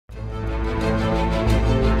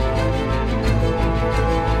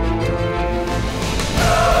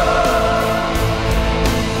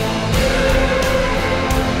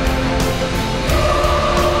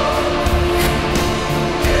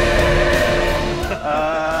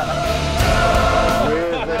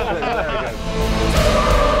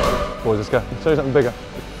let's go. Show you something bigger.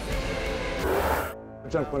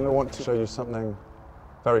 Gentlemen, I want to show you something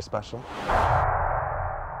very special.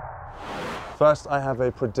 First, I have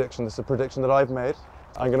a prediction. This is a prediction that I've made.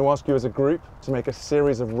 I'm going to ask you as a group to make a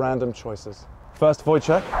series of random choices. First,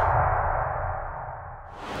 Wojciech.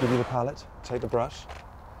 Give you the palette, take the brush.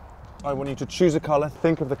 I want you to choose a colour,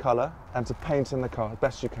 think of the colour, and to paint in the card,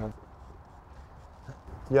 best you can.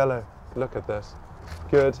 Yellow, look at this.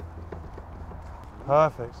 Good.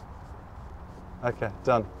 Perfect. Okay,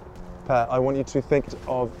 done. Per, I want you to think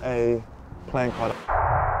of a playing card.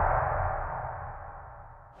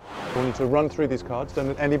 I want you to run through these cards, don't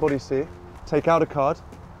let anybody see. Take out a card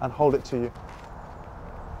and hold it to you.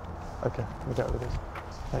 Okay, we'll get rid of this.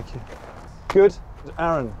 Thank you. Good.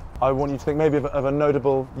 Aaron, I want you to think maybe of a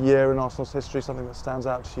notable year in Arsenal's history, something that stands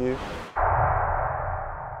out to you.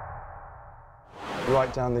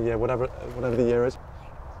 Write down the year, whatever the year is.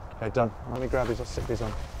 Okay, done. Let me grab these, I'll stick these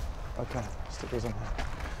on. Okay, stick these on here.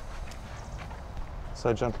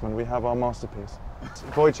 So gentlemen, we have our masterpiece.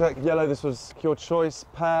 Wojciech, yellow, this was your choice.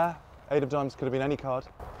 Per, 8 of diamonds, could have been any card.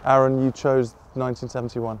 Aaron, you chose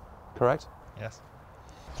 1971, correct? Yes.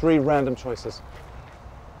 3 random choices.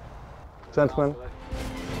 Gentlemen,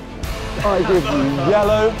 I give you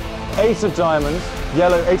yellow, 8 of diamonds.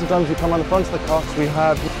 Yellow, 8 of diamonds, you come on the front of the cards. We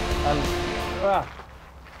have,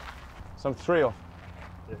 so I'm 3 off.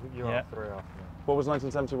 You are 3 off. Yeah. What was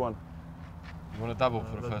 1971? You want a double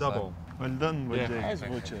for the first double. time? Well done,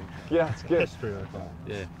 Wojciech. Yeah, it's good. History, I think.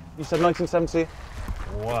 Yeah. You said 1970?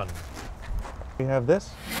 1. We have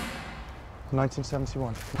this.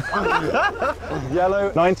 1971.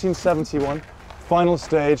 Yellow, 1971. Final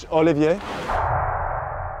stage, Olivier.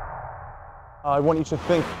 I want you to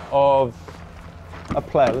think of a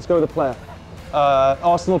player. Let's go with a player.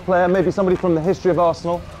 Arsenal player, maybe somebody from the history of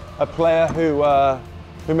Arsenal. A player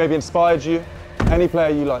who maybe inspired you. Any player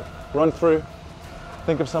you like. Run through.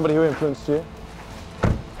 Think of somebody who influenced you.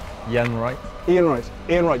 Ian Wright. Ian Wright.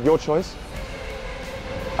 Ian Wright, your choice.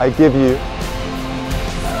 I give you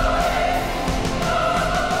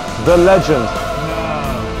the legend.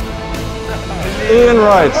 No. Ian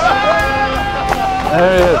Wright.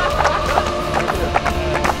 There he is.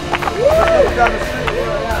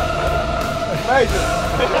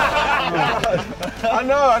 I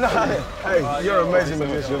know. Hey, you're an amazing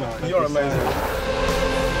musician. You're amazing.